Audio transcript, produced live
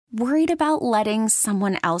Worried about letting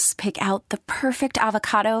someone else pick out the perfect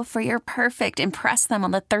avocado for your perfect impress them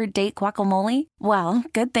on the third date guacamole? Well,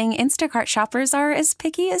 good thing Instacart shoppers are as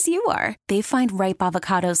picky as you are. They find ripe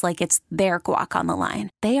avocados like it's their guac on the line.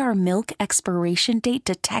 They are milk expiration date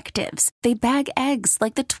detectives. They bag eggs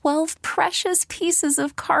like the 12 precious pieces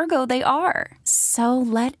of cargo they are. So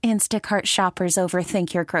let Instacart shoppers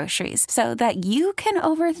overthink your groceries so that you can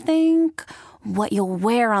overthink what you'll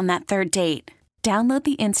wear on that third date. Download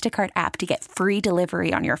the Instacart app to get free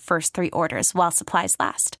delivery on your first 3 orders while supplies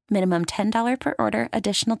last. Minimum $10 per order.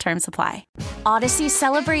 Additional terms apply. Odyssey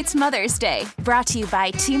celebrates Mother's Day, brought to you by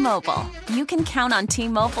T-Mobile. You can count on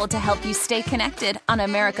T-Mobile to help you stay connected on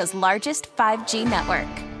America's largest 5G network.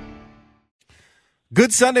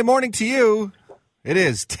 Good Sunday morning to you. It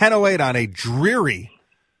is 10:08 on a dreary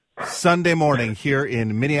Sunday morning here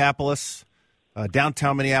in Minneapolis.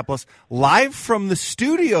 Downtown Minneapolis, live from the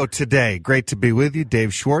studio today. Great to be with you.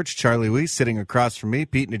 Dave Schwartz, Charlie Weiss, sitting across from me.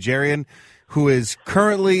 Pete Najarian, who is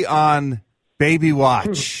currently on Baby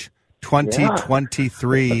Watch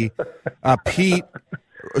 2023. Pete,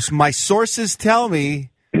 my sources tell me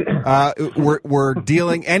we're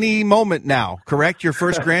dealing any moment now, correct? Your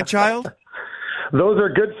first grandchild? Those are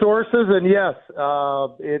good sources, and yes,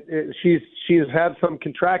 she's had some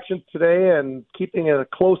contractions today, and keeping a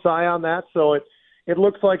close eye on that. So it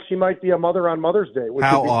looks like she might be a mother on Mother's Day, which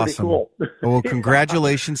How would be awesome. pretty cool. Well,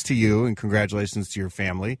 congratulations to you, and congratulations to your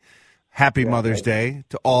family. Happy Mother's Day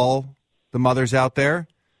to all the mothers out there.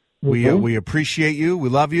 We appreciate you. We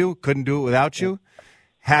love you. Couldn't do it without you.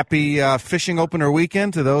 Happy fishing opener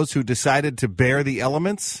weekend to those who decided to bear the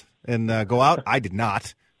elements and go out. I did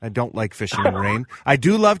not. I don't like fishing in rain. I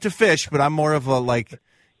do love to fish, but I'm more of a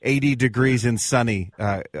 80 degrees and sunny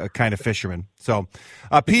kind of fisherman. So,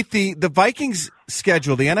 Pete, the Vikings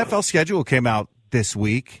schedule, the NFL schedule came out this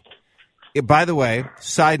week. By the way,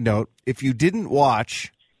 side note, if you didn't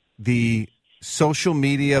watch the social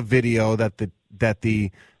media video that the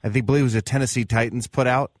I believe it was the Tennessee Titans put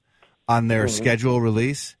out on their schedule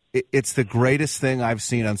release, it's the greatest thing I've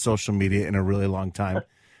seen on social media in a really long time.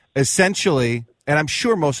 Essentially, and I'm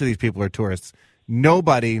sure most of these people are tourists,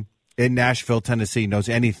 nobody in Nashville, Tennessee knows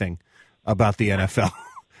anything about the NFL,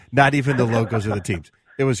 not even the logos of the teams.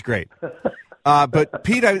 It was great. But,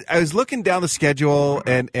 Pete, I was looking down the schedule,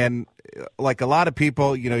 and like a lot of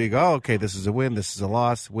people, you go, oh, okay, this is a win, this is a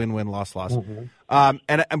loss, win, loss. And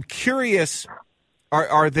I'm curious,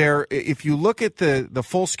 are there, if you look at the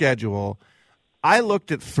full schedule, I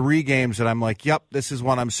looked at 3 games that I'm like, yep, this is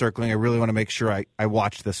one I'm circling. I really want to make sure I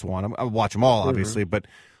watch this one. I'll watch them all, obviously. But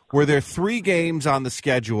were there 3 games on the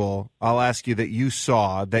schedule, I'll ask you, that you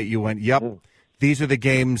saw that you went, yep, these are the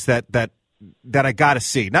games that I got to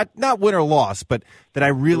see? Not win or loss, but that I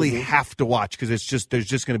really have to watch because there's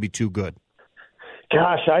just going to be too good.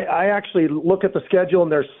 Gosh, I actually look at the schedule,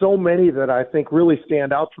 and there's so many that I think really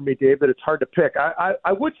stand out for me, Dave, that it's hard to pick.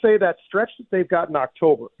 I would say that stretch that they've got in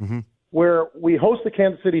October, where we host the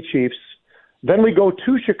Kansas City Chiefs, then we go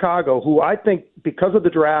to Chicago, who I think, because of the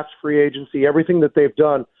draft, free agency, everything that they've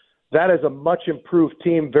done, that is a much improved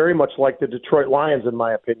team, very much like the Detroit Lions, in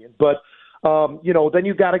my opinion. But, then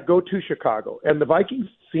you got to go to Chicago. And the Vikings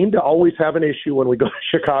seem to always have an issue when we go to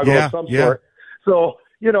Chicago of some sort. So,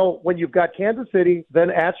 when you've got Kansas City, then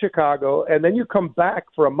at Chicago, and then you come back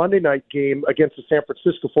for a Monday night game against the San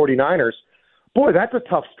Francisco 49ers, boy, that's a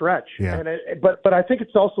tough stretch. Yeah. But I think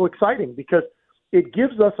it's also exciting because it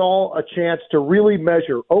gives us all a chance to really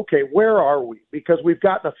measure, okay, where are we? Because we've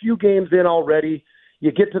gotten a few games in already.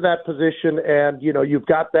 You get to that position and, you've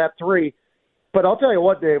got that 3. But I'll tell you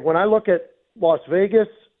what, Dave, when I look at Las Vegas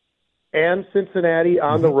and Cincinnati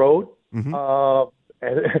on the road, and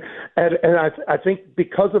I think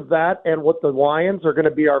because of that and what the Lions are going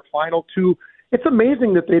to be our final 2, it's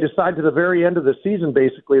amazing that they decide to the very end of the season,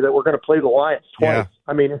 basically, that we're going to play the Lions twice. Yeah.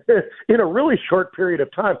 I mean, in a really short period of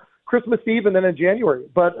time, Christmas Eve and then in January.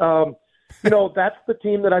 But, that's the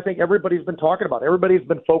team that I think everybody's been talking about. Everybody's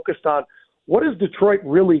been focused on what has Detroit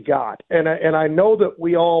really got. And I know that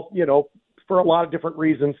we all, for a lot of different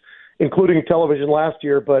reasons, including television last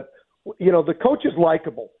year, but, the coach is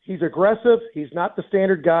likable. He's aggressive. He's not the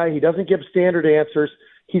standard guy. He doesn't give standard answers.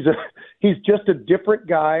 He's just a different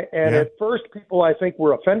guy. And at first, people, I think,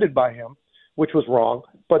 were offended by him, which was wrong,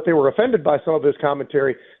 but they were offended by some of his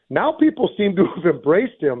commentary. Now people seem to have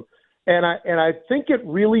embraced him. And I think it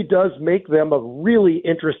really does make them a really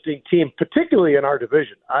interesting team, particularly in our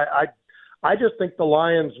division. I just think the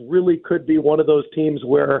Lions really could be one of those teams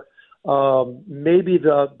where maybe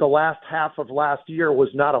the last half of last year was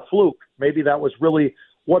not a fluke. Maybe that was really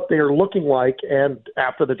what they're looking like. And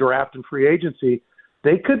after the draft and free agency,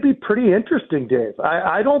 they could be pretty interesting, Dave.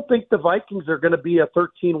 I don't think the Vikings are going to be a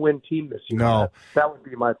 13-win team this year. No. That would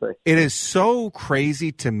be my thing. It is so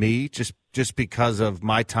crazy to me, just because of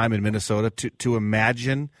my time in Minnesota, to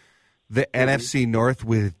imagine the NFC North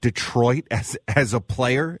with Detroit as a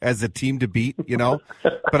player, as a team to beat,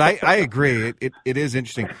 But I agree. It is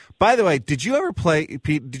interesting. By the way, did you ever play,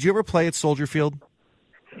 Pete, at Soldier Field?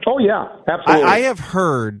 Oh, yeah, absolutely. I have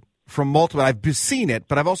heard from multiple, I've seen it,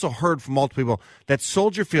 but I've also heard from multiple people that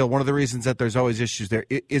Soldier Field, one of the reasons that there's always issues there,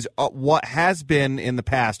 is what has been in the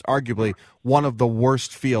past, arguably, one of the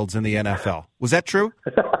worst fields in the NFL. Was that true?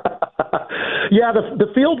 Yeah, the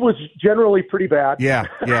field was generally pretty bad. Yeah.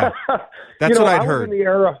 That's what I'd heard.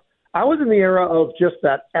 I was in the era of just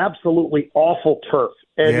that absolutely awful turf.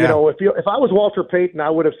 And, if I was Walter Payton, I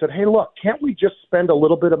would have said, hey, look, can't we just spend a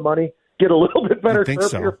little bit of money, get a little bit better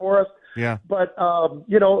turf here for us? Yeah. But,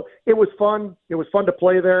 it was fun. It was fun to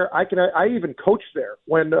play there. I even coached there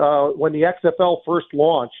when the XFL first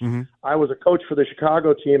launched. Mm-hmm. I was a coach for the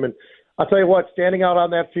Chicago team, and I'll tell you what, standing out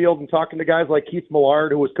on that field and talking to guys like Keith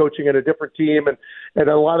Millard, who was coaching at a different team, and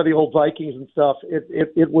a lot of the old Vikings and stuff,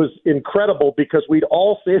 it was incredible because we'd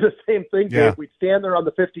all say the same thing, Dave. Yeah. We'd stand there on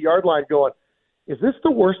the 50-yard line going, is this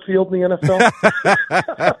the worst field in the NFL?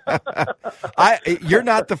 You're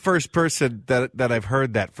not the first person that I've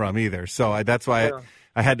heard that from either, so that's why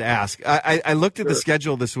I had to ask. I looked at the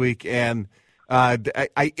schedule this week, and my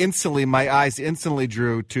eyes instantly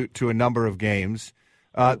drew to a number of games.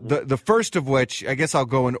 The first of which, I guess I'll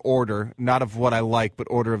go in order, not of what I like, but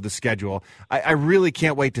order of the schedule. I really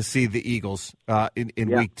can't wait to see the Eagles in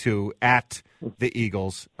week 2 at the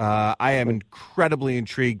Eagles. I am incredibly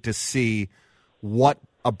intrigued to see what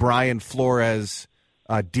a Brian Flores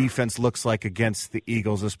defense looks like against the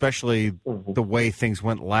Eagles, especially the way things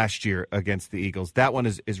went last year against the Eagles. That one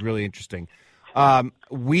is really interesting.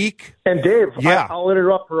 Week. And Dave, I'll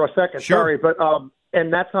interrupt for a second. Sure. Sorry, but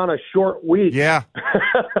and that's on a short week. Yeah,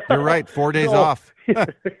 you're right. 4 days off. Yeah,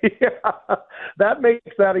 that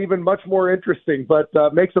makes that even much more interesting, but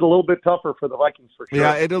makes it a little bit tougher for the Vikings for sure.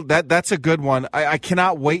 Yeah, that's a good one. I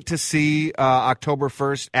cannot wait to see October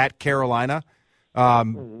 1st at Carolina.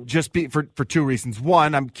 For 2 reasons.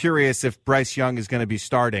 One, I'm curious if Bryce Young is going to be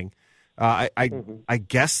starting. I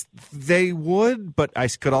guess they would, but I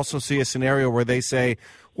could also see a scenario where they say,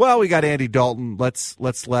 well, we got Andy Dalton. Let's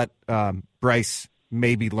let Bryce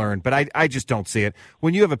maybe learn. But I just don't see it.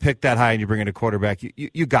 When you have a pick that high and you bring in a quarterback,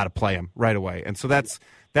 you got to play him right away. And so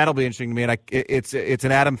that'll be interesting to me. And it's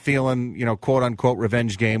an Adam Thielen, quote unquote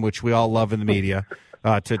revenge game, which we all love in the media.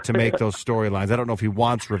 To make those storylines. I don't know if he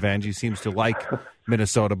wants revenge. He seems to like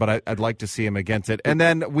Minnesota, but I'd like to see him against it. And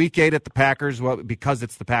then week 8 at the Packers, well, because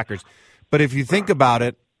it's the Packers. But if you think about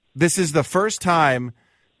it, this is the first time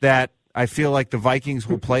that I feel like the Vikings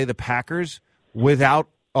will play the Packers without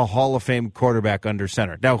a Hall of Fame quarterback under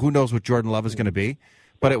center. Now, who knows what Jordan Love is going to be?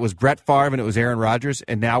 But it was Brett Favre and it was Aaron Rodgers,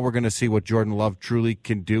 and now we're going to see what Jordan Love truly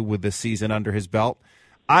can do with the season under his belt.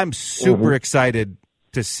 I'm super excited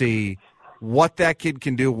to see what that kid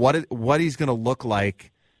can do, what he's going to look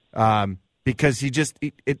like, because he just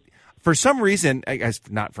for some reason, I guess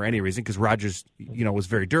not for any reason, because Rodgers was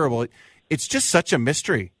very durable. It's just such a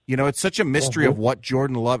mystery, It's such a mystery of what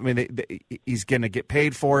Jordan Love. I mean, he's going to get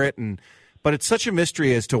paid for it, but it's such a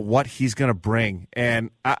mystery as to what he's going to bring, and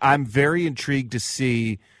I'm very intrigued to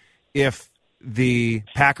see if the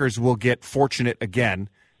Packers will get fortunate again.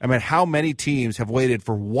 I mean, how many teams have waited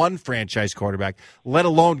for one franchise quarterback, let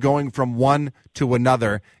alone going from one to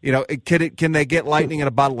another? Can they get lightning in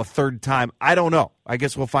a bottle a third time? I don't know. I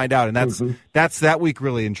guess we'll find out. And that's that week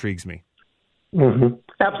really intrigues me.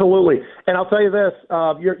 Absolutely. And I'll tell you this,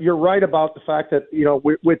 you're right about the fact that,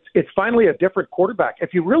 it's finally a different quarterback.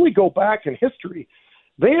 If you really go back in history,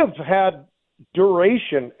 they have had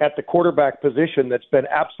duration at the quarterback position that's been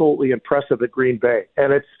absolutely impressive at Green Bay.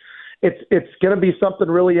 And it's going to be something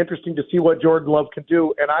really interesting to see what Jordan Love can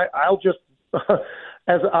do. And I'll just,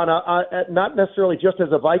 not necessarily just as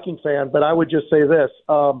a Viking fan, but I would just say this.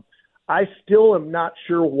 I still am not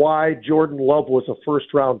sure why Jordan Love was a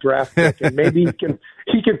first-round draft pick. And maybe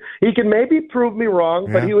he can maybe prove me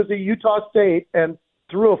wrong, but he was at Utah State and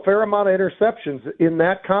threw a fair amount of interceptions in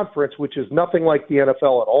that conference, which is nothing like the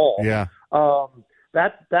NFL at all. Yeah.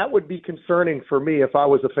 That would be concerning for me if I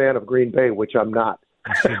was a fan of Green Bay, which I'm not.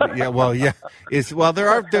 They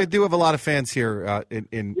do have a lot of fans here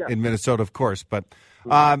in Minnesota, of course. But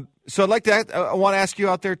so I want to ask you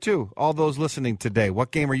out there too, all those listening today, what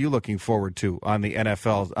game are you looking forward to on the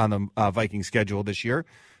NFL on the Viking schedule this year?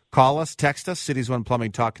 Call us, text us, Cities One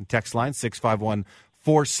Plumbing Talk and text line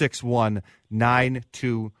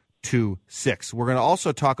 651-461-9222. 888-866-9826. We're going to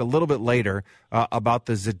also talk a little bit later about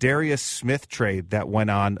the Zadarius Smith trade that went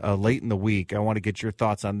on late in the week. I want to get your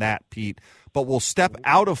thoughts on that, Pete. But we'll step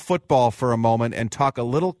out of football for a moment and talk a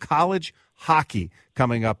little college hockey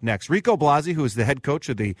coming up next. Rico Blasi, who is the head coach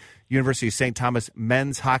of the University of St. Thomas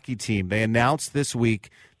men's hockey team, they announced this week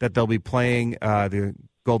that they'll be playing the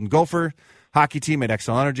Golden Gopher hockey team at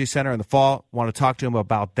XL Energy Center in the fall. Want to talk to him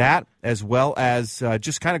about that, as well as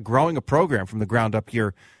just kind of growing a program from the ground up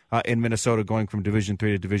here in Minnesota, going from Division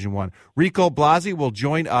III to Division I. Rico Blasi will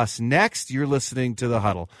join us next. You're listening to The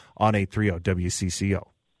Huddle on 830 WCCO.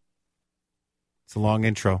 It's a long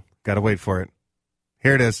intro. Got to wait for it.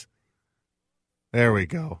 Here it is. There we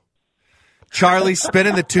go. Charlie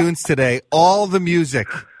spinning the tunes today. All the music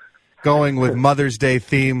going with Mother's Day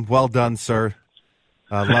theme. Well done, sir.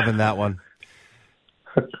 Loving that one.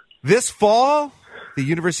 This fall, the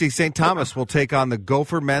University of St. Thomas will take on the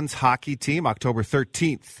Gopher men's hockey team October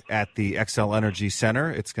 13th at the XL Energy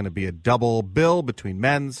Center. It's going to be a double bill between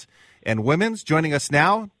men's and women's. Joining us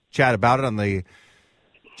now, chat about it on the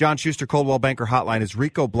John Schuster Coldwell Banker Hotline is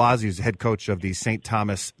Rico Blasi, who's the head coach of the St.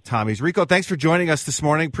 Thomas Tommies. Rico, thanks for joining us this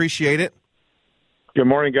morning. Appreciate it. Good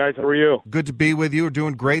morning, guys. How are you? Good to be with you. We're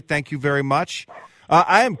doing great. Thank you very much.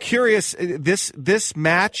 I am curious, this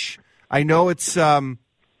match, I know it's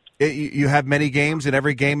you have many games and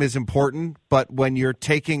every game is important, but when you're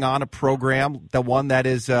taking on a program, the one that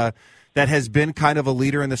is that has been kind of a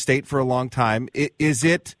leader in the state for a long time, is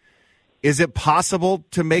it possible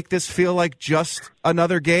to make this feel like just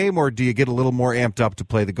another game, or do you get a little more amped up to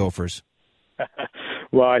play the Gophers?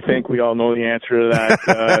 Well, I think we all know the answer to that.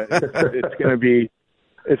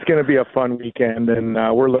 It's going to be a fun weekend, and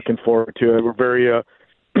we're looking forward to it. We're very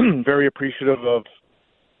very appreciative of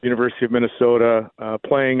the University of Minnesota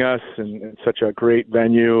playing us in such a great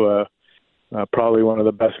venue, probably one of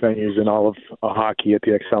the best venues in all of hockey at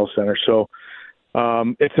the XL Center. So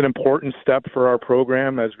it's an important step for our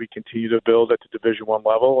program as we continue to build at the Division I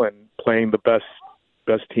level, and playing the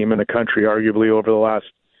best team in the country, arguably over the last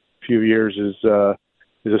few years, is a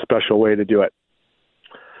special way to do it.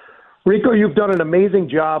 Rico, you've done an amazing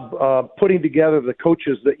job putting together the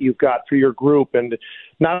coaches that you've got for your group, and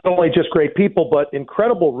not only just great people, but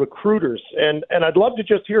incredible recruiters. And I'd love to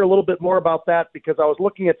just hear a little bit more about that, because I was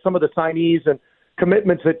looking at some of the signees and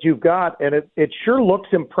commitments that you've got, and it sure looks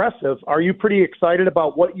impressive. Are you pretty excited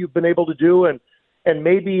about what you've been able to do, and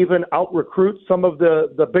maybe even out-recruit some of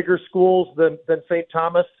the bigger schools than St.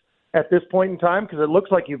 Thomas at this point in time? Because it looks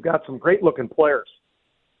like you've got some great-looking players.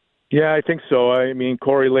 Yeah, I think so. I mean,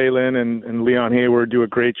 Corey Leyland and Leon Hayward do a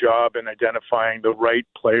great job in identifying the right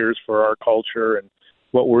players for our culture and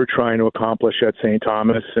what we're trying to accomplish at St.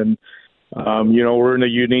 Thomas. And, we're in a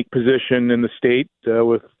unique position in the state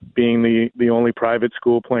with being the only private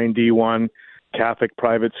school playing D1, Catholic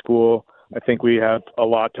private school. I think we have a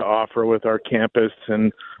lot to offer with our campus,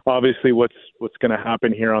 and obviously what's going to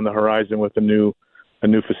happen here on the horizon with a new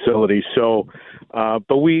facility. So,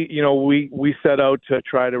 but we set out to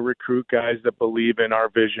try to recruit guys that believe in our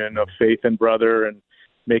vision of faith and brother, and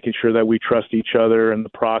making sure that we trust each other in the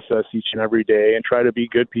process each and every day, and try to be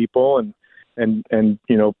good people and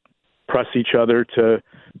press each other to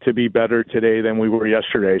be better today than we were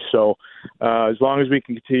yesterday. So, as long as we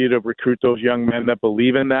can continue to recruit those young men that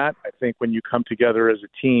believe in that, I think when you come together as a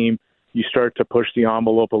team, you start to push the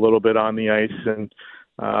envelope a little bit on the ice, and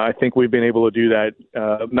I think we've been able to do that.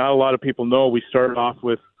 Not a lot of people know we started off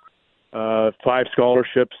with 5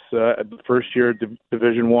 scholarships at the first year of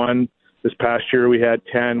Division I. This past year we had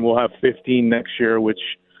 10. We'll have 15 next year, which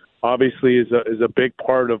obviously is a big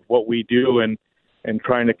part of what we do, and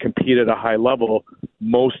trying to compete at a high level.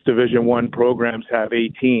 Most Division I programs have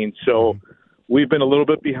 18. So we've been a little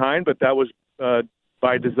bit behind, but that was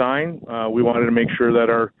by design. We wanted to make sure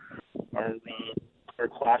that our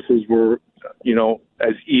classes were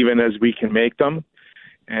as even as we can make them.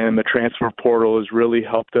 And the transfer portal has really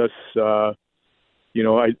helped us,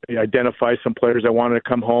 identify some players that wanted to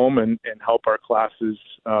come home and help our classes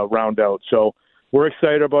round out. So we're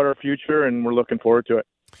excited about our future, and we're looking forward to it.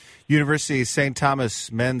 University of St. Thomas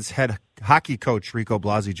men's head hockey coach Rico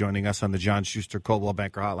Blasi joining us on the John Schuster Coldwell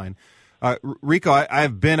Banker Hotline. Rico,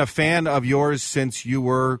 I've been a fan of yours since you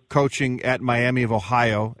were coaching at Miami of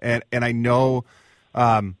Ohio, and I know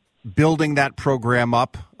building that program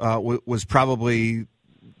up was probably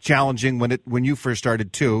challenging when you first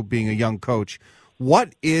started too, being a young coach.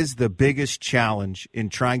 What is the biggest challenge in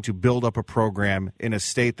trying to build up a program in a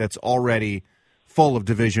state that's already full of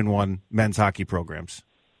Division I men's hockey programs?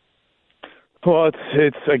 Well,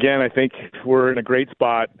 it's again, I think we're in a great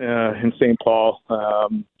spot in St. Paul.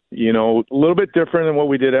 a little bit different than what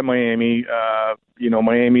we did at Miami.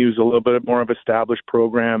 Miami was a little bit more of an established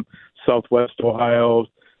program, Southwest Ohio,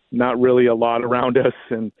 not really a lot around us.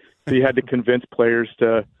 And so you had to convince players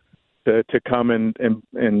to come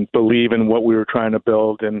and believe in what we were trying to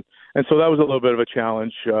build. And so that was a little bit of a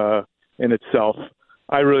challenge in itself.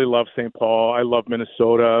 I really love St. Paul. I love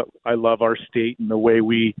Minnesota. I love our state and the way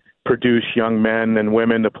we produce young men and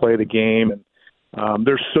women to play the game. And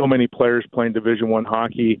there's so many players playing Division I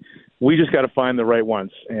hockey. We just got to find the right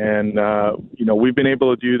ones. And, we've been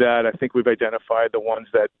able to do that. I think we've identified the ones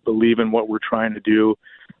that believe in what we're trying to do,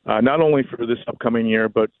 not only for this upcoming year,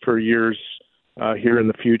 but for years here in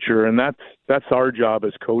the future. And that's our job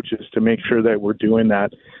as coaches, to make sure that we're doing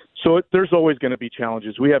that. So there's always going to be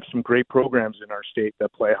challenges. We have some great programs in our state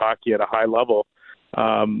that play hockey at a high level,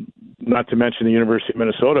 not to mention the University of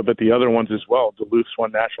Minnesota, but the other ones as well. Duluth's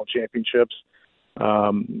won national championships.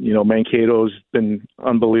 Mankato's been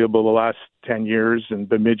unbelievable the last 10 years, and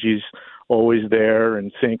Bemidji's always there,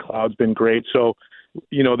 and St. Cloud's been great. So,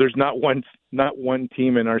 there's not one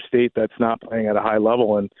team in our state that's not playing at a high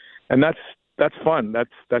level, and that's fun.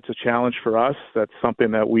 That's a challenge for us. That's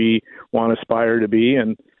something that we want to aspire to be,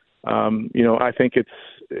 and I think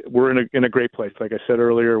we're in a great place. Like I said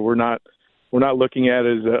earlier, we're not looking at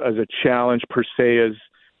it as a challenge per se, as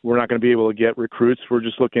we're not going to be able to get recruits. We're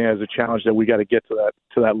just looking at it as a challenge that we got to get to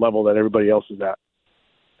that level that everybody else is at.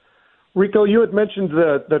 Rico, you had mentioned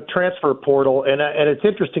the transfer portal, and it's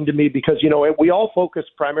interesting to me because, we all focus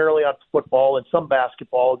primarily on football and some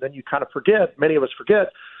basketball, and then you kind of forget, many of us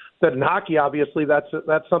forget, that in hockey, obviously, that's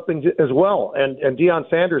something as well. And Deion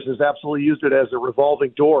Sanders has absolutely used it as a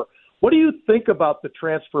revolving door. What do you think about the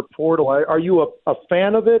transfer portal? Are you a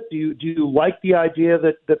fan of it? Do you like the idea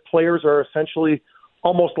that players are essentially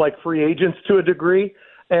almost like free agents to a degree?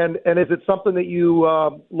 And is it something that you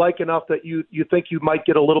like enough that you think you might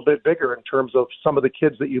get a little bit bigger in terms of some of the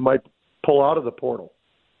kids that you might pull out of the portal?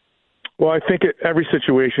 Well, I think every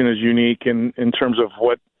situation is unique in terms of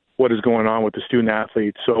what is going on with the student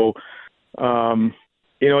athletes. So,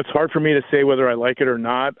 it's hard for me to say whether I like it or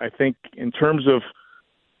not. I think in terms of,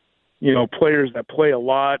 players that play a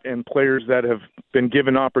lot and players that have been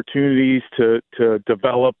given opportunities to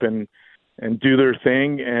develop and do their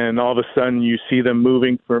thing, and all of a sudden you see them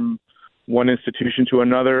moving from one institution to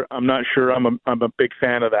another, I'm not sure I'm a big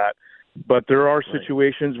fan of that. But there are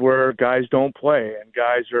situations where guys don't play and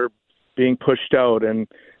guys are being pushed out, and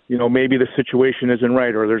maybe the situation isn't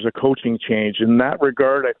right, or there's a coaching change. In that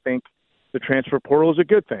regard, I think the transfer portal is a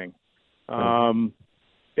good thing.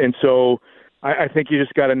 And so I think you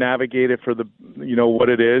just got to navigate it for what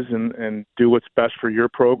it is, and do what's best for your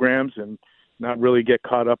programs, and not really get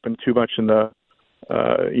caught up in too much in the,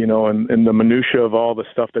 in the minutia of all the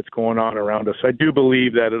stuff that's going on around us. I do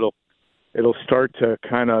believe that it'll start to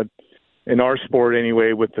kind of, in our sport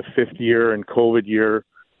anyway, with the fifth year and COVID year,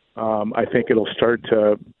 I think it'll start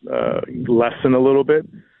to lessen a little bit,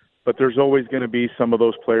 but there's always going to be some of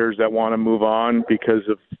those players that want to move on because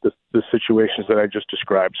of the situations that I just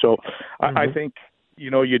described. So I think,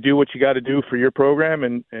 you do what you got to do for your program,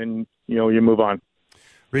 and you move on.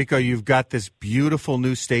 Rico, you've got this beautiful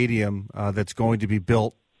new stadium that's going to be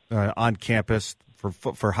built on campus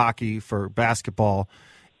for hockey, for basketball.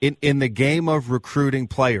 In the game of recruiting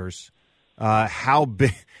players, how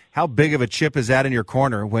big of a chip is that in your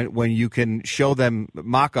corner when you can show them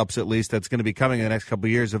mock-ups, at least, that's going to be coming in the next couple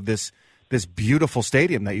of years, of this beautiful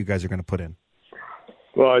stadium that you guys are going to put in?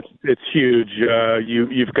 Well, it's huge.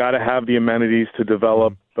 You've got to have the amenities to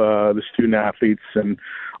develop the student athletes, and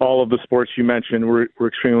all of the sports you mentioned. We're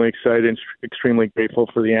extremely excited and extremely grateful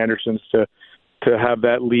for the Andersons to have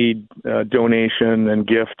that lead donation and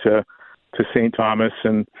gift to St. Thomas.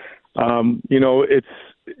 And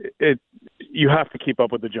you have to keep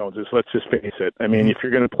up with the Joneses. Let's just face it. I mean, if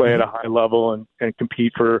you're going to play at a high level and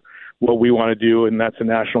compete for what we want to do, and that's a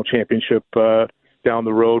national championship down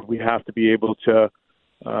the road, we have to be able to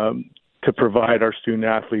provide our student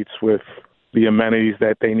athletes with the amenities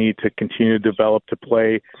that they need to continue to develop to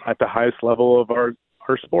play at the highest level of our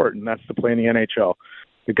sport, and that's to play in the NHL.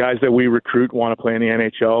 The guys that we recruit want to play in the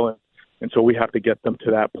NHL, and so we have to get them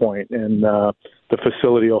to that point, and the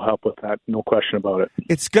facility will help with that, no question about it.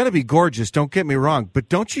 It's going to be gorgeous, don't get me wrong, but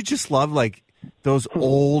don't you just love, those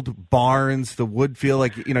old barns, the wood feel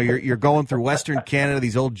like, you're going through Western Canada,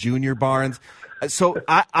 these old junior barns. So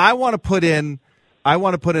I want to put in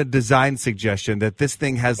a design suggestion that this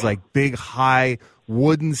thing has big, high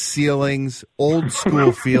wooden ceilings, old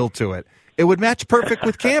school feel to it. It would match perfect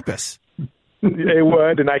with campus. It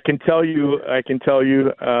would, and I can tell you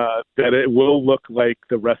that it will look like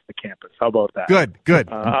the rest of the campus. How about that?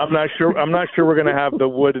 Good. I'm not sure we're going to have the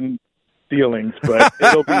wooden ceilings, but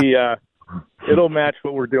it'll match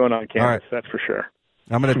what we're doing on campus. Right. That's for sure.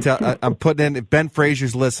 I'm going to tell. I'm putting in. If Ben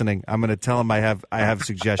Frazier's listening, I'm going to tell him I have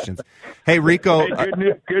suggestions. Hey, Rico. Hey,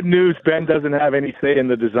 good news. Ben doesn't have any say in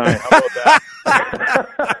the design. How about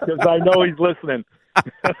that? Because I know he's listening.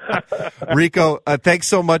 Rico, thanks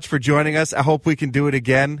so much for joining us. I hope we can do it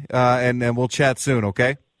again, and we'll chat soon.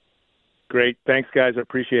 Okay. Great. Thanks, guys. I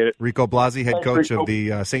appreciate it. Rico Blasi, head coach of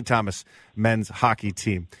the St. Thomas men's hockey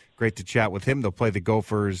team. Great to chat with him. They'll play the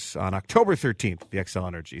Gophers on October 13th, the XL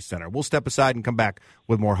Energy Center. We'll step aside and come back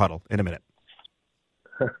with more Huddle in a minute.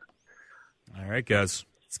 All right, guys.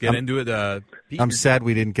 Let's get into it. Pete, I'm sad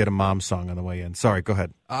we didn't get a mom song on the way in. Sorry, go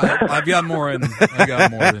ahead. I've got more in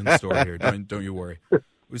store here. Don't you worry.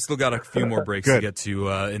 We still got a few more breaks to get to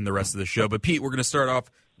in the rest of the show. But, Pete, we're going to start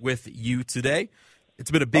off with you today. It's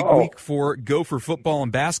been a big week for Gopher football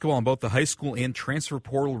and basketball on both the high school and transfer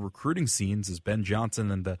portal recruiting scenes as Ben Johnson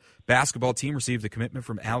and the basketball team received a commitment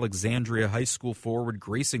from Alexandria High School forward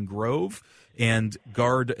Grayson Grove and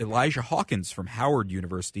guard Elijah Hawkins from Howard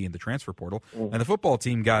University in the transfer portal. And the football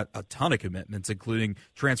team got a ton of commitments, including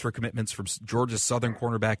transfer commitments from Georgia Southern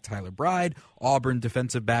cornerback Tyler Bride, Auburn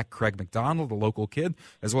defensive back Craig McDonald, a local kid,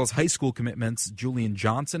 as well as high school commitments Julian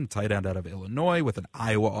Johnson, tight end out of Illinois with an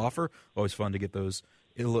Iowa offer. Always fun to get those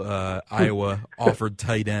Iowa offered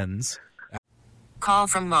tight ends. Call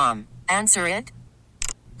from mom. Answer it.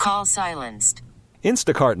 Call silenced.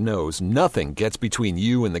 Instacart knows nothing gets between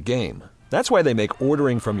you and the game. That's why they make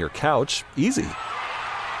ordering from your couch easy.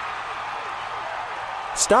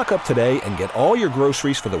 Stock up today and get all your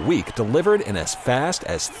groceries for the week delivered in as fast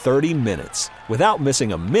as 30 minutes without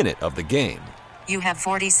missing a minute of the game. You have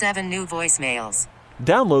 47 new voicemails.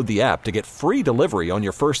 Download the app to get free delivery on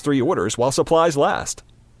your first 3 orders while supplies last.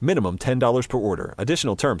 Minimum $10 per order.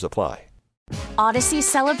 Additional terms apply. Odyssey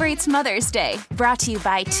celebrates Mother's Day, brought to you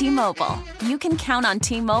by T-Mobile. You can count on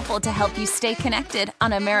T-Mobile to help you stay connected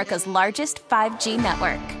on America's largest 5G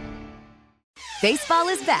network. Baseball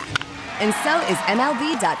is back, and so is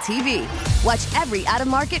MLB.tv. Watch every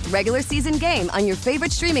out-of-market regular season game on your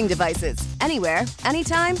favorite streaming devices, anywhere,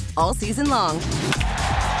 anytime, all season long.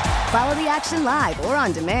 Follow the action live or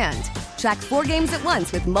on demand. Track 4 games at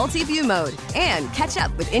once with multi-view mode and catch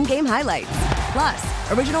up with in-game highlights.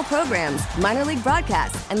 Plus, original programs, minor league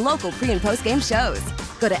broadcasts, and local pre- and post-game shows.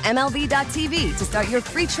 Go to MLB.tv to start your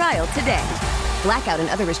free trial today. Blackout and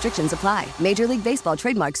other restrictions apply. Major League Baseball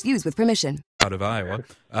trademarks used with permission. Out of Iowa.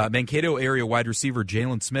 Mankato area wide receiver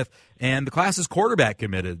Jalen Smith and the class's quarterback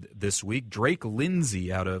committed this week, Drake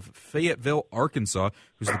Lindsay out of Fayetteville, Arkansas,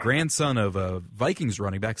 who's the grandson of Vikings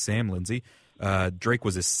running back Sam Lindsay. Drake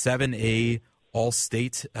was a 7A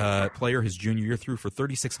All-State player his junior year, threw for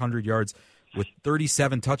 3,600 yards with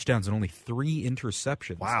 37 touchdowns and only 3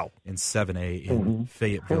 interceptions. Wow. In 7A in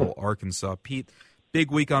Fayetteville, Arkansas. Pete,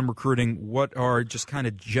 big week on recruiting. What are just kind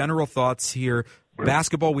of general thoughts here?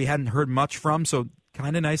 Basketball we hadn't heard much from, so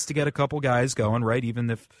kind of nice to get a couple guys going, right? Even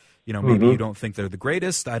if, maybe you don't think they're the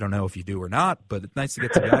greatest. I don't know if you do or not, but it's nice to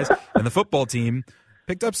get some guys. And the football team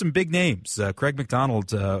picked up some big names. Craig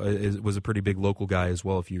McDonald was a pretty big local guy as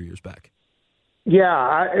well a few years back.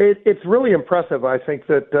 Yeah, it's really impressive, I think,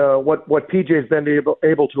 that what PJ's been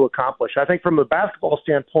able to accomplish. I think from a basketball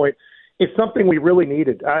standpoint, it's something we really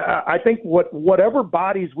needed. I think whatever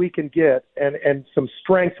bodies we can get and some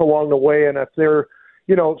strength along the way, and if they're,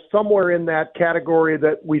 somewhere in that category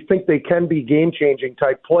that we think they can be game-changing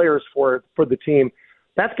type players for the team,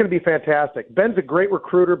 that's going to be fantastic. Ben's a great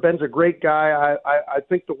recruiter. Ben's a great guy. I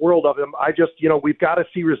think the world of him. I just, we've got to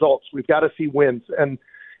see results. We've got to see wins. And,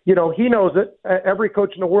 he knows it. Every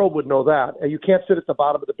coach in the world would know that. You can't sit at the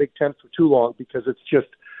bottom of the Big Ten for too long because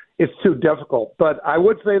it's too difficult. But I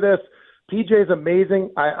would say this, PJ's amazing.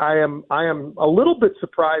 I am a little bit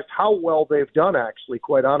surprised how well they've done, actually,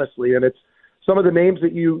 quite honestly. And it's some of the names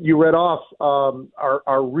that you read off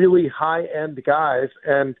are really high-end guys.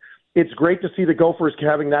 And it's great to see the Gophers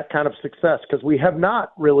having that kind of success because we have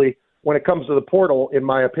not really, when it comes to the portal, in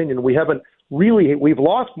my opinion, we've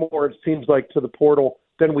lost more, it seems like, to the portal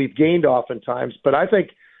than we've gained oftentimes. But I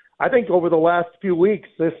think over the last few weeks,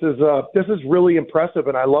 this is really impressive,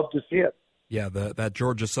 and I love to see it. Yeah, that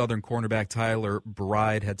Georgia Southern cornerback Tyler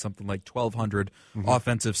Bride had something like 1,200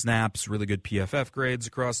 offensive snaps, really good PFF grades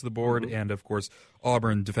across the board, and, of course,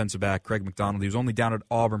 Auburn defensive back Craig McDonald. He was only down at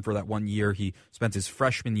Auburn for that 1 year. He spent his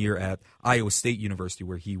freshman year at Iowa State University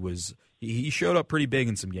where he showed up pretty big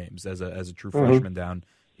in some games as a true freshman down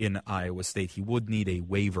in Iowa State. He would need a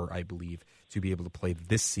waiver, I believe, to be able to play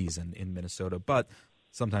this season in Minnesota, but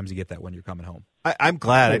sometimes you get that when you're coming home. I'm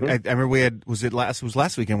glad. I remember we had,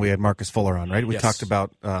 last weekend we had Marcus Fuller on, right? We talked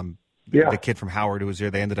about the kid from Howard who was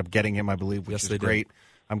here. They ended up getting him, I believe, which is great.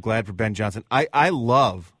 I'm glad for Ben Johnson. I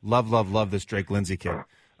love this Drake Lindsey kid.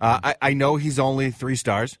 I know he's only 3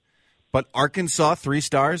 stars, but Arkansas 3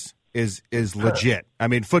 stars is legit. I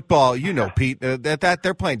mean, football, Pete, that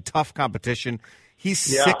they're playing tough competition. He's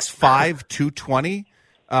 6'5", 220.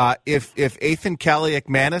 If Ethan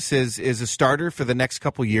Kaliak-Manis is a starter for the next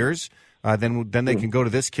couple years, then they can go to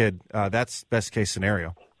this kid. That's best case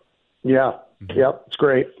scenario. Yeah. Yep, it's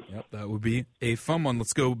great. Yep, that would be a fun one.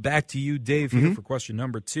 Let's go back to you, Dave, here for question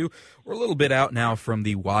number 2. We're a little bit out now from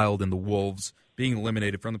the Wild and the Wolves being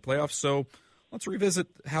eliminated from the playoffs, so let's revisit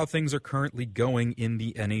how things are currently going in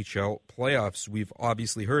the NHL playoffs. We've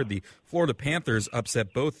obviously heard the Florida Panthers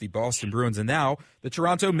upset both the Boston Bruins and now the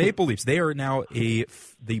Toronto Maple Leafs. They are now the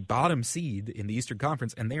bottom seed in the Eastern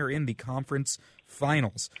Conference, and they are in the conference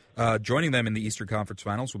finals. Joining them in the Eastern Conference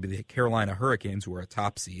finals will be the Carolina Hurricanes, who are a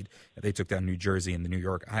top seed. They took down New Jersey and the New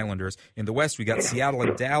York Islanders. In the West, we got Seattle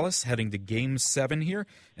and Dallas heading to Game 7 here,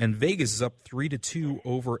 and Vegas is up 3-2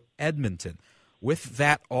 over Edmonton. With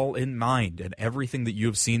that all in mind and everything that you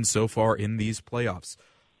have seen so far in these playoffs,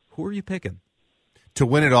 who are you picking? To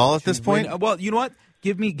win it all at this point? Well, you know what?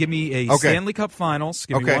 Give me a Stanley Cup Finals.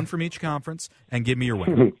 Give me one from each conference, and give me your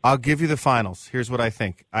win. I'll give you the finals. Here's what I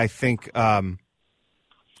think. I think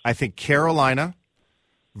Carolina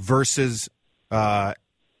versus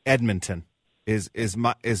Edmonton is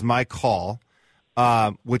my call.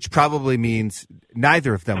 Which probably means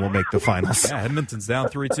neither of them will make the finals. Yeah, Edmonton's down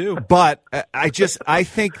 3-2. But I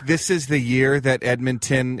think this is the year that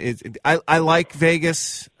Edmonton is. I like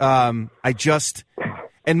Vegas. And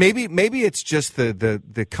maybe it's just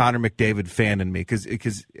the Connor McDavid fan in me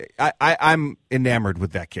because I'm enamored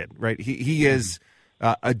with that kid. Right? He is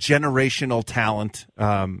a generational talent,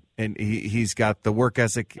 and he's got the work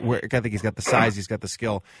ethic. I think he's got the size. He's got the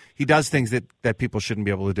skill. He does things that people shouldn't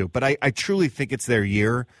be able to do. But I truly think it's their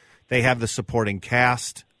year. They have the supporting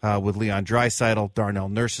cast with Leon Draisaitl. Darnell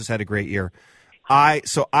Nurse has had a great year.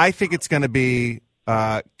 So I think it's going to be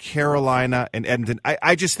Carolina and Edmonton.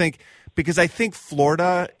 I just think because I think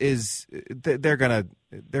Florida is they're going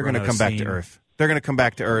to come back to earth. They're going to come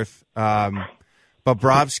back to earth.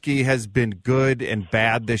 Bobrovsky has been good and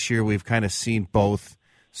bad this year. We've kind of seen both.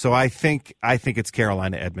 So I think it's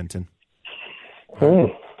Carolina Edmonton.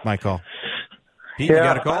 My call. Pete, you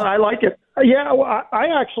got a call? I like it. Yeah, well, I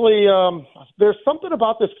actually there's something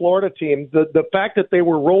about this Florida team. The fact that they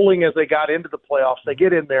were rolling as they got into the playoffs, they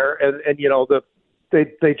get in there and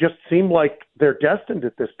they just seem like they're destined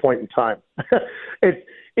at this point in time.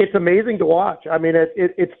 It's amazing to watch. I mean,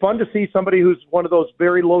 it's fun to see somebody who's one of those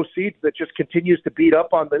very low seeds that just continues to beat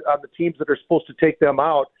up on the teams that are supposed to take them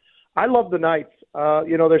out. I love the Knights.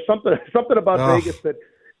 There's something about Vegas that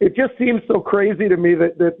it just seems so crazy to me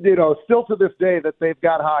that still to this day that they've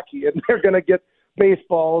got hockey and they're going to get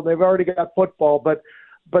baseball. They've already got football, but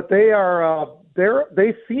they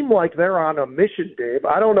they seem like they're on a mission, Dave.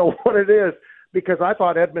 I don't know what it is. Because I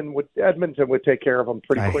thought Edmonton would take care of them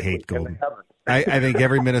pretty quickly. I hate Golden. I think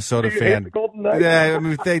every Minnesota fan. Hate the Golden Knights? Yeah, I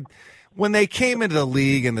mean, when they came into the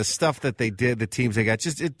league and the stuff that they did, the teams they got,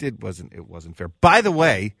 just it wasn't fair. By the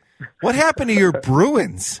way, what happened to your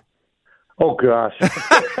Bruins? Oh gosh,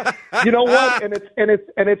 you know what? And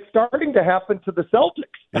it's starting to happen to the Celtics.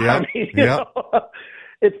 Yeah, I mean, you know,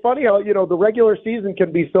 it's funny how the regular season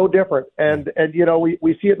can be so different, and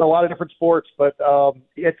we see it in a lot of different sports, but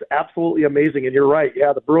it's absolutely amazing. And you're right,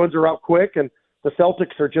 yeah, the Bruins are out quick, and the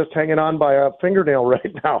Celtics are just hanging on by a fingernail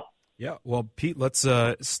right now. Yeah, well, Pete, let's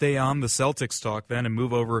stay on the Celtics talk then and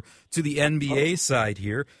move over to the NBA side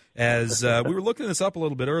here. As we were looking this up a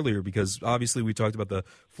little bit earlier because obviously we talked about the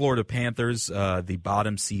Florida Panthers, the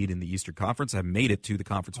bottom seed in the Eastern Conference, have made it to the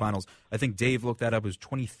conference finals. I think Dave looked that up. It was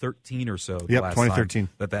 2013 or so the last 2013.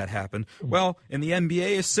 time that happened. Well, in the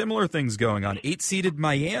NBA, similar things going on. 8-seeded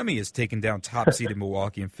Miami has taken down top-seeded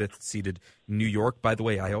Milwaukee and 5th-seeded New York. By the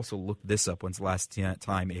way, I also looked this up. When's the last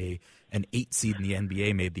time an 8 seed in the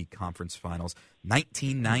NBA made the conference finals?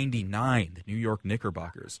 1999, the New York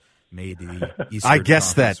Knickerbockers made the Eastern I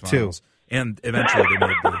guessed Conference that finals. too. And eventually they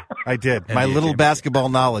made the I did. NBA My little championship. basketball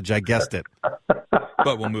knowledge, I guessed it.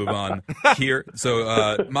 But we'll move on here.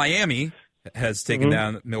 So Miami has taken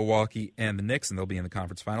down Milwaukee and the Knicks, and they'll be in the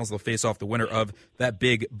conference finals. They'll face off the winner of that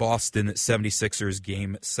big Boston 76ers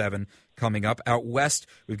Game 7 coming up. Out west,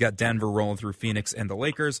 we've got Denver rolling through Phoenix and the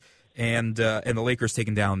Lakers, and the Lakers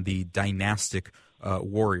taking down the dynastic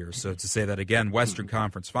Warriors. So to say that again, Western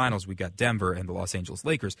Conference Finals, we got Denver and the Los Angeles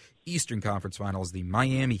Lakers. Eastern Conference Finals, the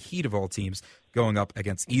Miami Heat of all teams going up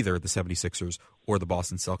against either the 76ers or the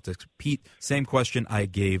Boston Celtics. Pete, same question I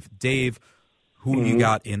gave Dave. Who you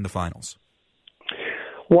got in the finals?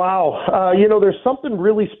 Wow. There's something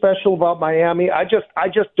really special about Miami. I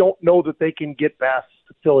just don't know that they can get past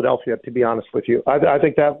Philadelphia, to be honest with you. I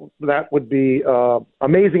think that would be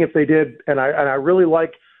amazing if they did, and I really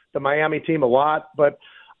like the Miami team a lot, but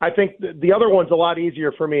I think the other one's a lot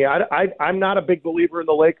easier for me. I'm not a big believer in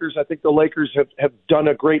the Lakers. I think the Lakers have done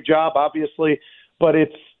a great job, obviously, but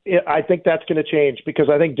I think that's going to change because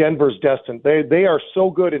I think Denver's destined. They are so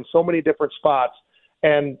good in so many different spots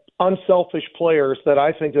and unselfish players that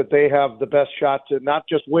I think that they have the best shot to not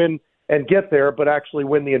just win and get there, but actually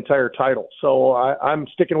win the entire title. So I'm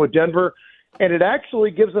sticking with Denver, and it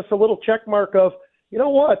actually gives us a little check mark of, you know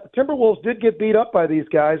what, the Timberwolves did get beat up by these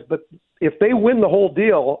guys, but if they win the whole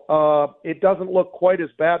deal, it doesn't look quite as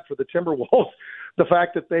bad for the Timberwolves. The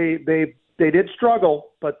fact that they did struggle,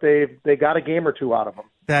 but they got a game or two out of them.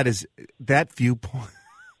 That viewpoint.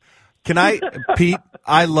 Can I, Pete?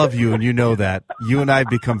 I love you, and you know that. You and I have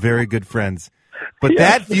become very good friends. But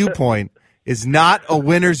that viewpoint is not a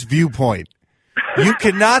winner's viewpoint. You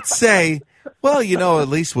cannot say, well, at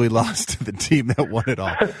least we lost to the team that won it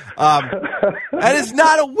all. That is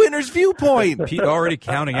not a winner's viewpoint. Pete already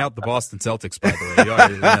counting out the Boston Celtics, by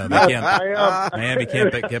the way. Miami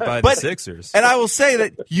can't get by the Sixers. And I will say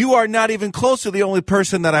that you are not even close to the only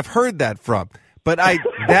person that I've heard that from. But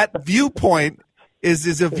that viewpoint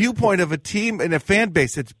is a viewpoint of a team and a fan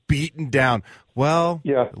base that's beaten down. Well,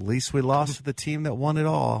 at least we lost to the team that won it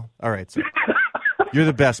all. All right, so you're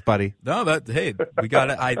the best, buddy. No, we got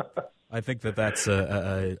it. I think that's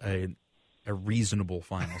a reasonable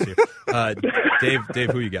finals here. Dave,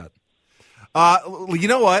 who you got? You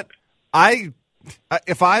know what?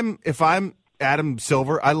 If I'm Adam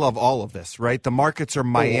Silver, I love all of this, right? The markets are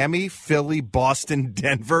Miami, Philly, Boston,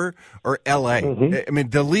 Denver, or L.A. I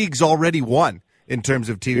mean, the league's already won in terms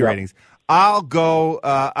of TV ratings. I'll go.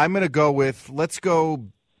 I'm going to go with. Let's go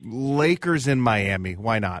Lakers in Miami.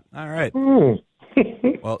 Why not? All right.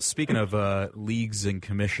 Well, speaking of leagues and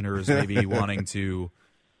commissioners maybe wanting to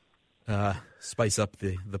spice up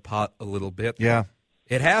the pot a little bit. Yeah.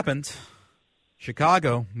 It happened.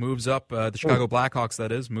 Chicago moves up, the Chicago Blackhawks,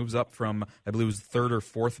 that is, moves up from, I believe it was third or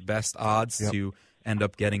fourth best odds to end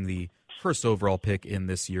up getting the first overall pick in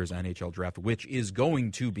this year's NHL draft, which is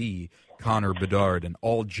going to be Connor Bedard, an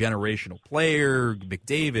all-generational player,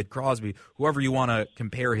 McDavid, Crosby, whoever you want to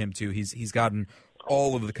compare him to. He's gotten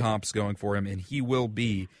all of the comps going for him, and he will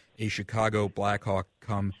be a Chicago Blackhawk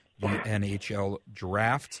come the NHL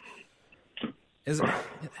draft. Is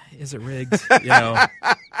it rigged?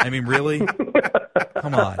 I mean, really?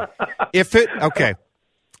 Come on.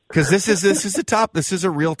 Because this is a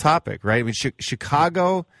real topic, right? I mean,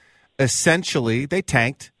 Chicago essentially they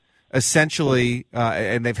tanked,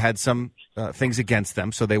 and they've had some things against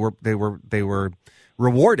them, so they were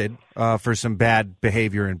rewarded for some bad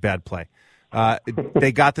behavior and bad play.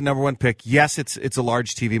 They got the number one pick. Yes, it's a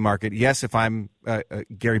large TV market. Yes, if I'm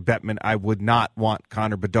Gary Bettman, I would not want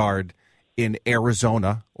Connor Bedard in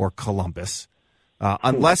Arizona or Columbus,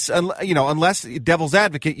 unless devil's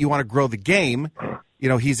advocate, you want to grow the game.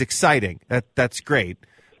 He's exciting. That's great,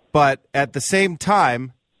 but at the same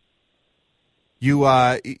time, you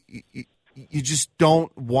just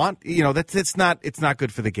don't want. It's not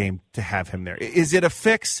good for the game to have him there. Is it a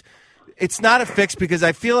fix? It's not a fix because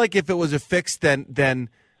I feel like if it was a fix, then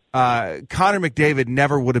Connor McDavid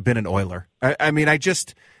never would have been an Oiler.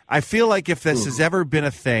 I feel like if this has ever been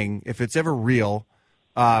a thing, if it's ever real,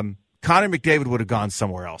 Connor McDavid would have gone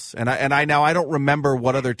somewhere else. And I don't remember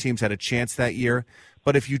what other teams had a chance that year.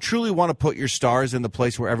 But if you truly want to put your stars in the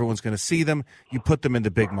place where everyone's going to see them, you put them in the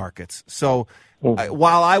big markets. So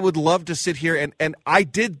while I would love to sit here and I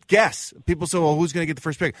did guess, people say, well, who's going to get the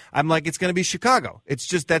first pick? I'm like, it's going to be Chicago. That's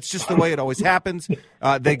just the way it always happens.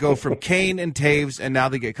 They go from Kane and Taves, and now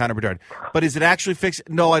they get Connor Bedard. But is it actually fixed?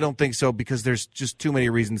 No, I don't think so, because there's just too many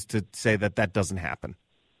reasons to say that doesn't happen.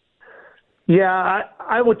 Yeah,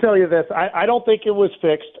 I would tell you this. I don't think it was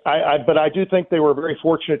fixed, but I do think they were very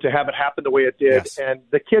fortunate to have it happen the way it did. Yes. And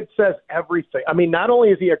the kid says everything. I mean, not only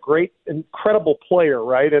is he a great, incredible player,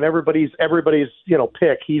 right, and everybody's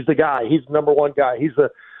pick. He's the guy. He's the number one guy. He's the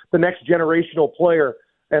next generational player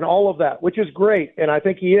and all of that, which is great, and I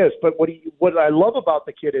think he is. But what I love about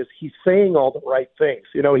the kid is he's saying all the right things.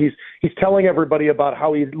 He's telling everybody about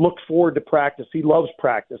how he looks forward to practice. He loves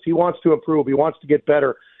practice. He wants to improve. He wants to get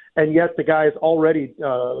better. And yet the guy is already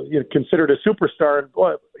considered a superstar,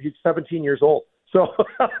 and he's 17 years old. So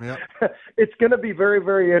it's going to be very,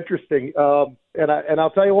 very interesting. And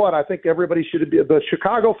I'll tell you what, I think everybody should be. The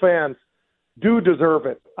Chicago fans do deserve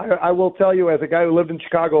it. I will tell you, as a guy who lived in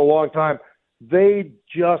Chicago a long time, they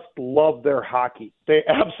just love their hockey. They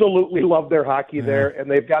absolutely love their hockey there,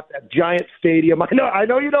 and they've got that giant stadium. I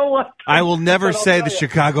know you don't want. I will never say the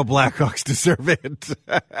Chicago Blackhawks deserve it.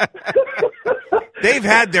 They've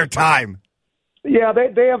had their time. Yeah,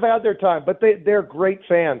 they have had their time, but they're great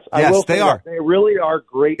fans. Yes, they are. They really are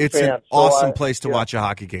great fans. It's an awesome place to watch a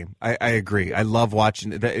hockey game. I agree. I love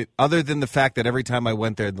watching it. Other than the fact that every time I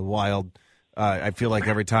went there in the Wild, I feel like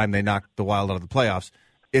every time they knocked the Wild out of the playoffs,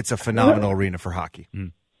 it's a phenomenal arena for hockey.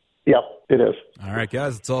 Yep, it is. All right,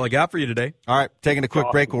 guys, that's all I got for you today. All right, taking a quick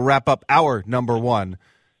break. We'll wrap up hour number 1.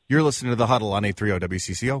 You're listening to The Huddle on 830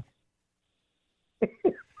 WCCO.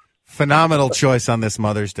 Phenomenal choice on this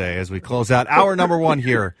Mother's Day as we close out hour number 1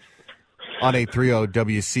 here on 830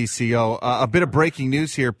 WCCO. A bit of breaking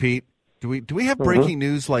news here, Pete. Do we have breaking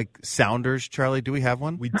news like sounders, Charlie? Do we have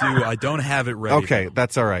one? We do. I don't have it ready. Okay,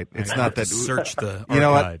 that's all right. It's not that. Search the archives. You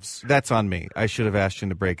know what? That's on me. I should have asked you in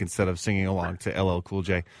the break instead of singing along to LL Cool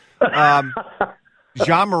J.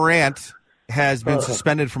 Ja Morant has been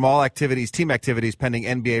suspended from all team activities, pending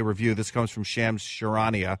NBA review. This comes from Shams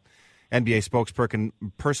Charania. NBA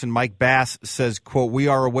spokesperson Mike Bass says, quote, "We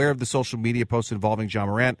are aware of the social media posts involving Ja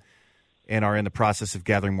Morant and are in the process of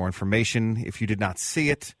gathering more information. If you did not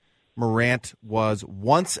see it, Morant was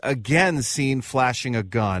once again seen flashing a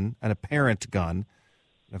gun, an apparent gun,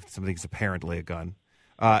 if something's apparently a gun,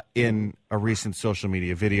 in a recent social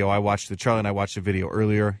media video. Charlie and I watched the video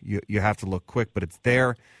earlier. You have to look quick, but it's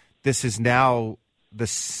there. This is now the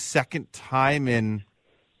second time in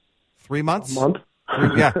 3 months?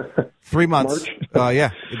 3 months.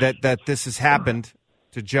 That this has happened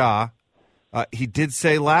to Ja. He did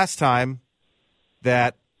say last time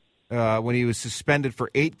that when he was suspended for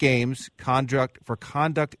 8 games for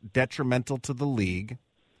conduct detrimental to the league,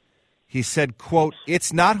 he said, quote,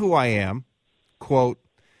 "It's not who I am. Quote,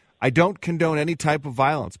 I don't condone any type of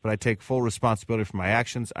violence, but I take full responsibility for my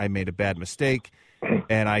actions. I made a bad mistake,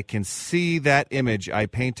 and I can see that image I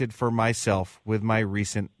painted for myself with my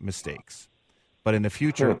recent mistakes. But in the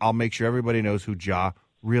future, I'll make sure everybody knows who Ja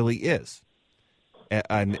really is." And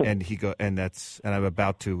I'm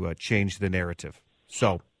about to change the narrative.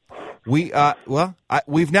 So we've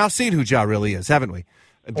now seen who Ja really is, haven't we?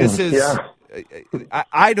 This is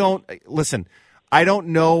I don't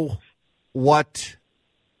know what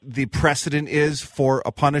the precedent is for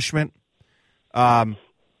a punishment.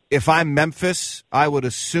 If I'm Memphis, I would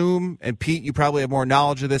assume, and Pete, you probably have more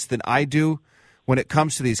knowledge of this than I do, when it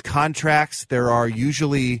comes to these contracts, there are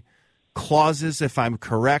usually clauses, if I'm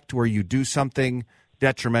correct, where you do something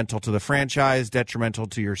detrimental to the franchise, detrimental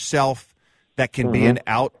to yourself, that can be an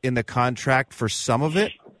out in the contract for some of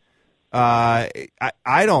it.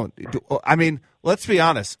 Let's be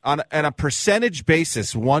honest. On a percentage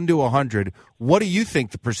basis, 1 to 100, what do you think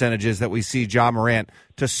the percentage is that we see Ja Morant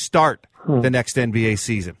to start the next NBA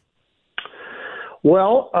season?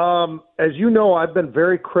 Well, as you know, I've been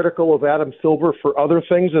very critical of Adam Silver for other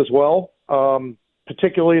things as well,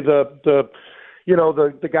 particularly the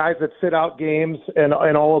guys that sit out games and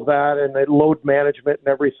all of that, and the load management and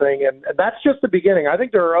everything. And that's just the beginning. I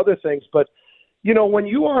think there are other things, but when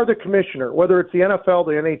you are the commissioner, whether it's the NFL,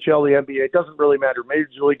 the NHL, the NBA, it doesn't really matter,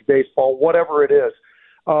 Major League Baseball, whatever it is,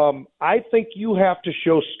 I think you have to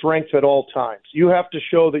show strength at all times. You have to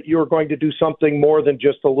show that you're going to do something more than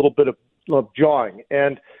just a little bit of jawing.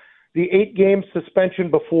 And the 8-game suspension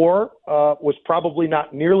before was probably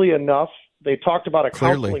not nearly enough. They talked about a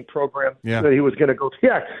counseling program that he was going to go through.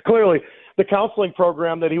 Yeah, clearly the counseling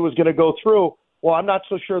program that he was going to go through. Well, I'm not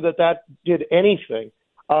so sure that did anything.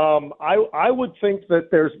 I would think that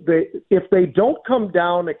if they don't come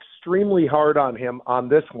down extremely hard on him on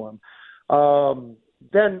this one,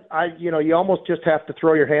 then you almost just have to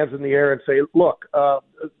throw your hands in the air and say, look,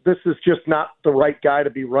 this is just not the right guy to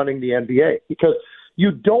be running the NBA, because you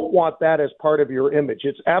don't want that as part of your image.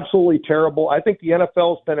 It's absolutely terrible. I think the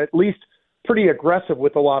NFL's been at least pretty aggressive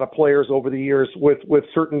with a lot of players over the years with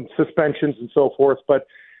certain suspensions and so forth, but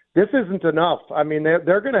this isn't enough. I mean,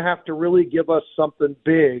 they're going to have to really give us something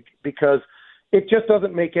big, because it just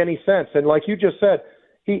doesn't make any sense. And like you just said,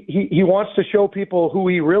 he wants to show people who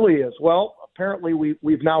he really is. Well, apparently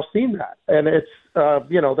we've now seen that, and it's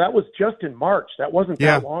that was just in March. That wasn't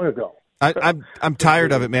that long ago. I'm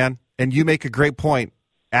tired of it, man. And you make a great point.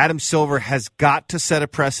 Adam Silver has got to set a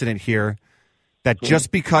precedent here that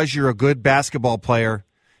just because you're a good basketball player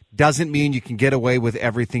doesn't mean you can get away with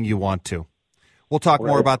everything you want to. We'll talk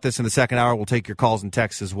more about this in the second hour. We'll take your calls and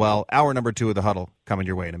texts as well. Hour number 2 of The Huddle coming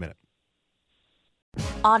your way in a minute.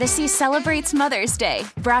 Odyssey celebrates Mother's Day,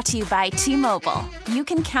 brought to you by T-Mobile. You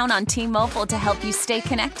can count on T-Mobile to help you stay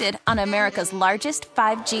connected on America's largest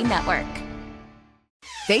 5G network.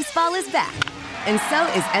 Baseball is back, and so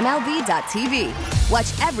is MLB.tv.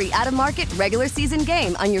 Watch every out-of-market regular season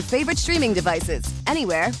game on your favorite streaming devices,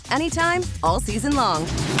 anywhere, anytime, all season long.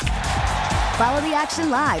 Follow the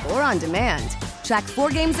action live or on demand. Track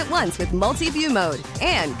 4 games at once with multi-view mode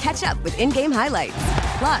and catch up with in-game highlights.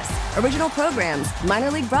 Plus, original programs,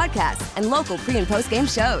 minor league broadcasts, and local pre- and post-game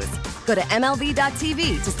shows. Go to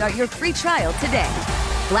MLB.tv to start your free trial today.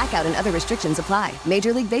 Blackout and other restrictions apply.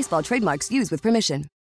 Major League Baseball trademarks used with permission.